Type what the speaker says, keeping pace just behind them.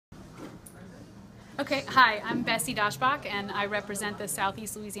Okay, hi, I'm Bessie Daschbach, and I represent the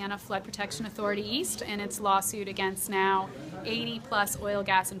Southeast Louisiana Flood Protection Authority East in its lawsuit against now 80 plus oil,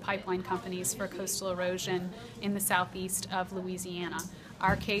 gas, and pipeline companies for coastal erosion in the southeast of Louisiana.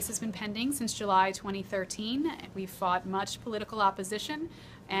 Our case has been pending since July 2013. We've fought much political opposition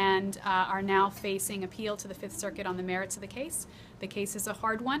and are now facing appeal to the Fifth Circuit on the merits of the case. The case is a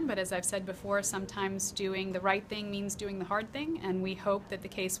hard one, but as I've said before, sometimes doing the right thing means doing the hard thing, and we hope that the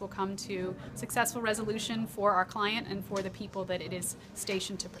case will come to successful resolution for our client and for the people that it is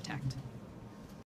stationed to protect.